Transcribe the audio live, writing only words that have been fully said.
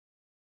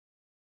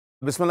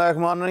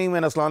Bismillahirrahmanirrahim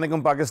and Assalamu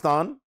alaikum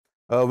Pakistan.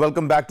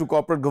 Welcome back to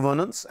Corporate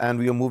Governance, and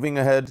we are moving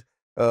ahead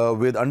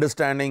with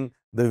understanding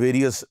the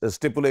various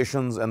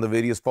stipulations and the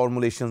various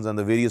formulations and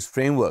the various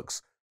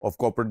frameworks of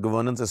corporate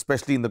governance,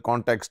 especially in the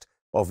context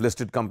of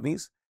listed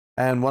companies.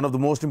 And one of the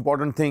most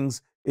important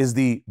things is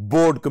the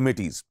board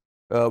committees,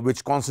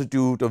 which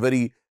constitute a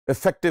very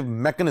effective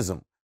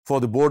mechanism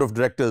for the board of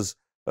directors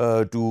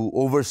to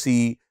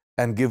oversee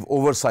and give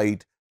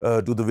oversight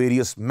to the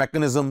various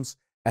mechanisms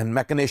and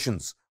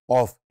machinations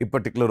of a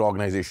particular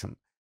organization.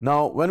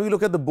 Now, when we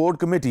look at the board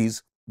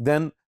committees,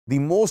 then the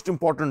most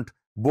important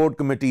board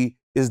committee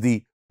is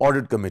the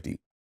audit committee.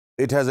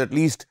 It has at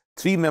least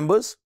 3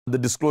 members. The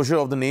disclosure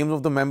of the names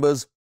of the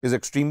members is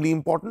extremely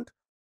important,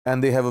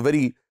 and they have a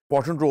very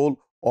important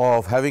role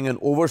of having an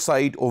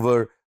oversight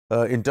over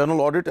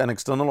internal audit and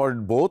external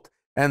audit both,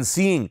 and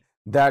seeing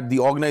that the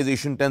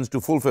organization tends to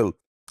fulfill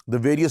the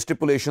various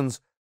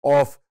stipulations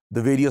of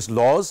the various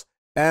laws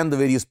and the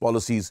various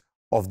policies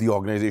of the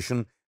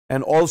organization,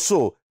 and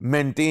also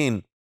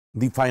maintain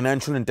the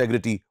financial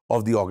integrity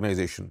of the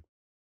organization.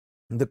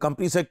 The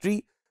company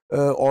secretary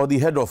or the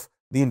head of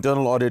the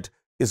internal audit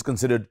is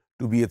considered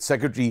to be its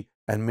secretary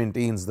and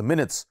maintains the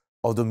minutes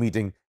of the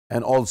meeting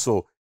and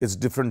also its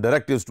different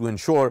directives to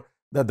ensure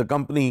that the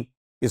company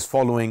is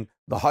following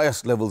the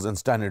highest levels and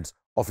standards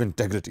of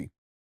integrity.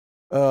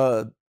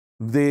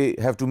 They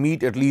have to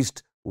meet at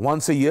least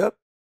once a year,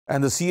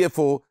 and the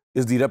CFO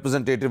is the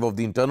representative of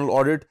the internal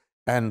audit,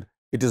 and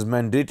it is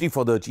mandatory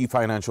for the chief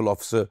financial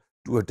officer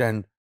to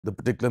attend the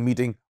particular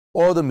meeting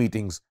or the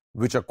meetings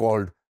which are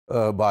called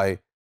by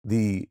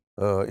the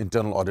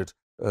internal audit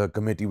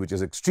committee, which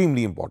is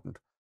extremely important.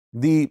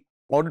 The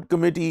audit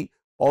committee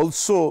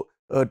also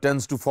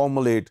tends to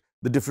formulate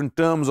the different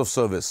terms of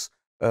service,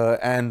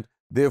 and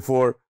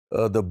therefore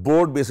the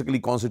board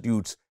basically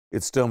constitutes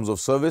its terms of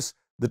service.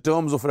 The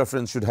terms of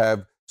reference should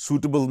have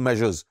suitable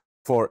measures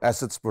for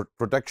assets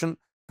protection,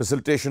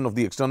 facilitation of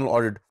the external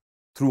audit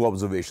through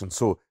observation.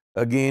 So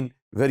again,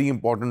 very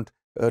important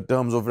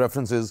terms of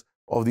references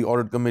of the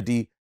audit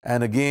committee,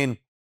 and again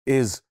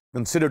is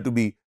considered to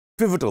be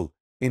pivotal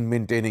in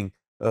maintaining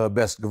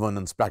best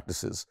governance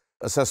practices.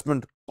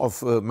 Assessment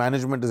of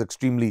management is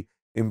extremely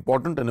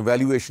important, and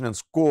evaluation and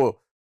score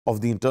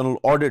of the internal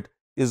audit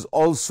is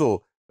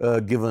also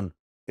given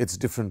its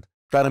different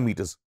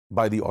parameters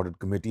by the audit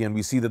committee, and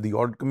we see that the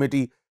audit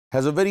committee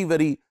has a very,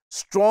 very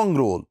strong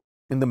role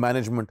in the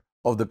management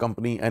of the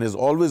company and is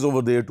always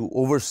over there to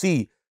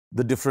oversee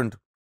the different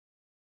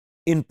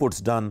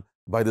inputs done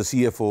by the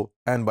CFO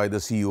and by the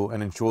CEO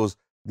and ensures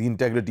the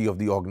integrity of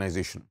the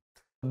organization.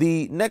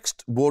 The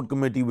next board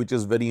committee, which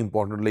is very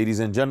important, ladies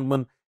and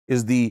gentlemen,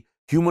 is the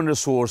Human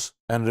Resource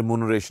and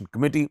Remuneration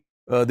Committee.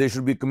 There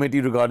should be a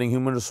committee regarding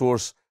human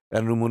resource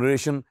and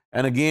remuneration,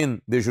 and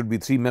again there should be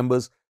 3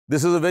 members.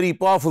 This is a very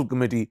powerful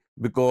committee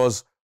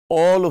because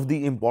all of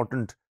the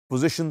important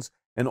positions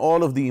and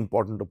all of the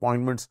important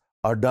appointments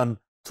are done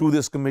through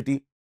this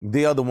committee.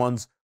 They are the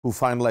ones who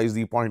finalize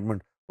the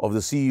appointment of the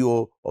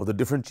CEO, of the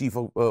different chief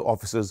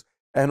officers,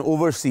 and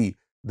oversee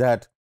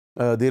that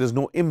there is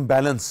no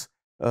imbalance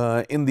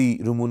in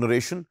the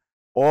remuneration,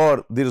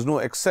 or there is no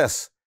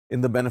excess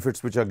in the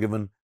benefits which are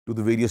given to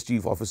the various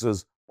chief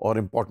officers or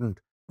important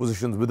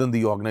positions within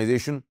the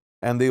organization.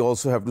 And they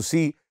also have to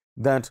see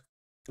that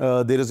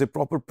there is a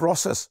proper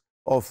process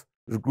of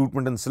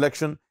recruitment and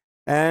selection,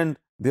 and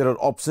there are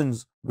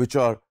options which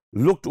are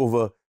looked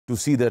over to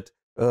see that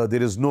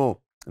there is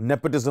no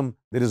nepotism,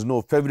 there is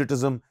no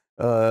favoritism,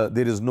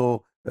 there is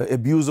no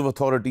abuse of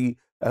authority,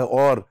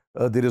 or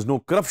there is no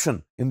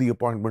corruption in the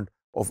appointment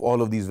of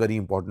all of these very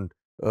important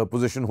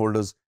position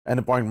holders and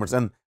appointments,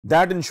 and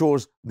that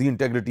ensures the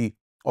integrity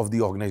of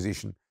the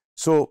organization.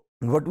 So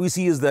what we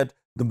see is that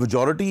the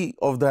majority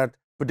of that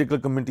particular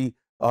committee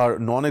are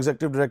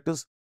non-executive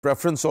directors,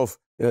 preference of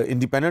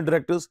independent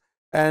directors,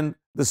 and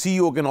the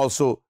CEO can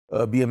also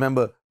be a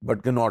member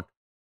but cannot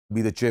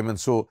be the chairman.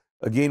 So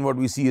again, what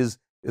we see is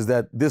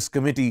that this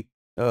committee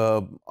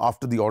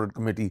after the audit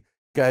committee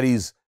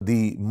carries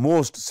the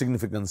most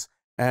significance,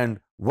 and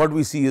what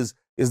we see is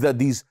that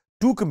these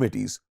 2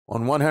 committees,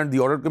 on one hand the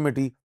audit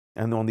committee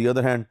and on the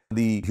other hand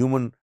the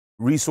human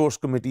resource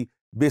committee,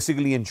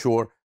 basically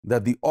ensure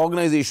that the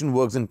organization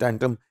works in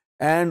tandem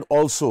and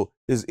also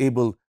is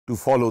able to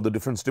follow the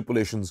different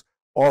stipulations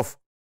of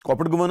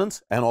corporate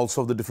governance and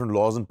also of the different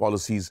laws and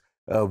policies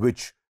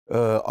which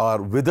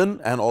are within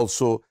and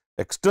also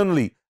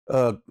externally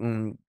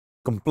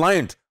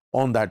compliant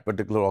on that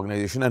particular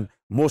organization. And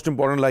most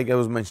important, like I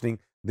was mentioning,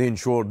 they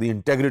ensure the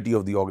integrity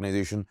of the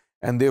organization,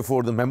 and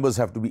therefore the members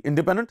have to be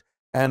independent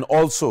and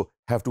also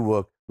have to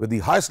work with the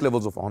highest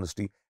levels of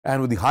honesty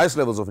and with the highest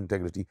levels of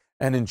integrity,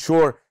 and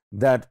ensure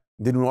that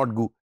they do not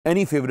do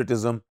any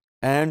favoritism,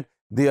 and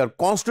they are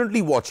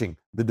constantly watching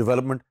the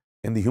development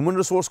in the human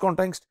resource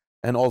context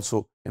and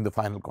also in the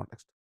final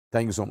context.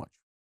 Thank you so much.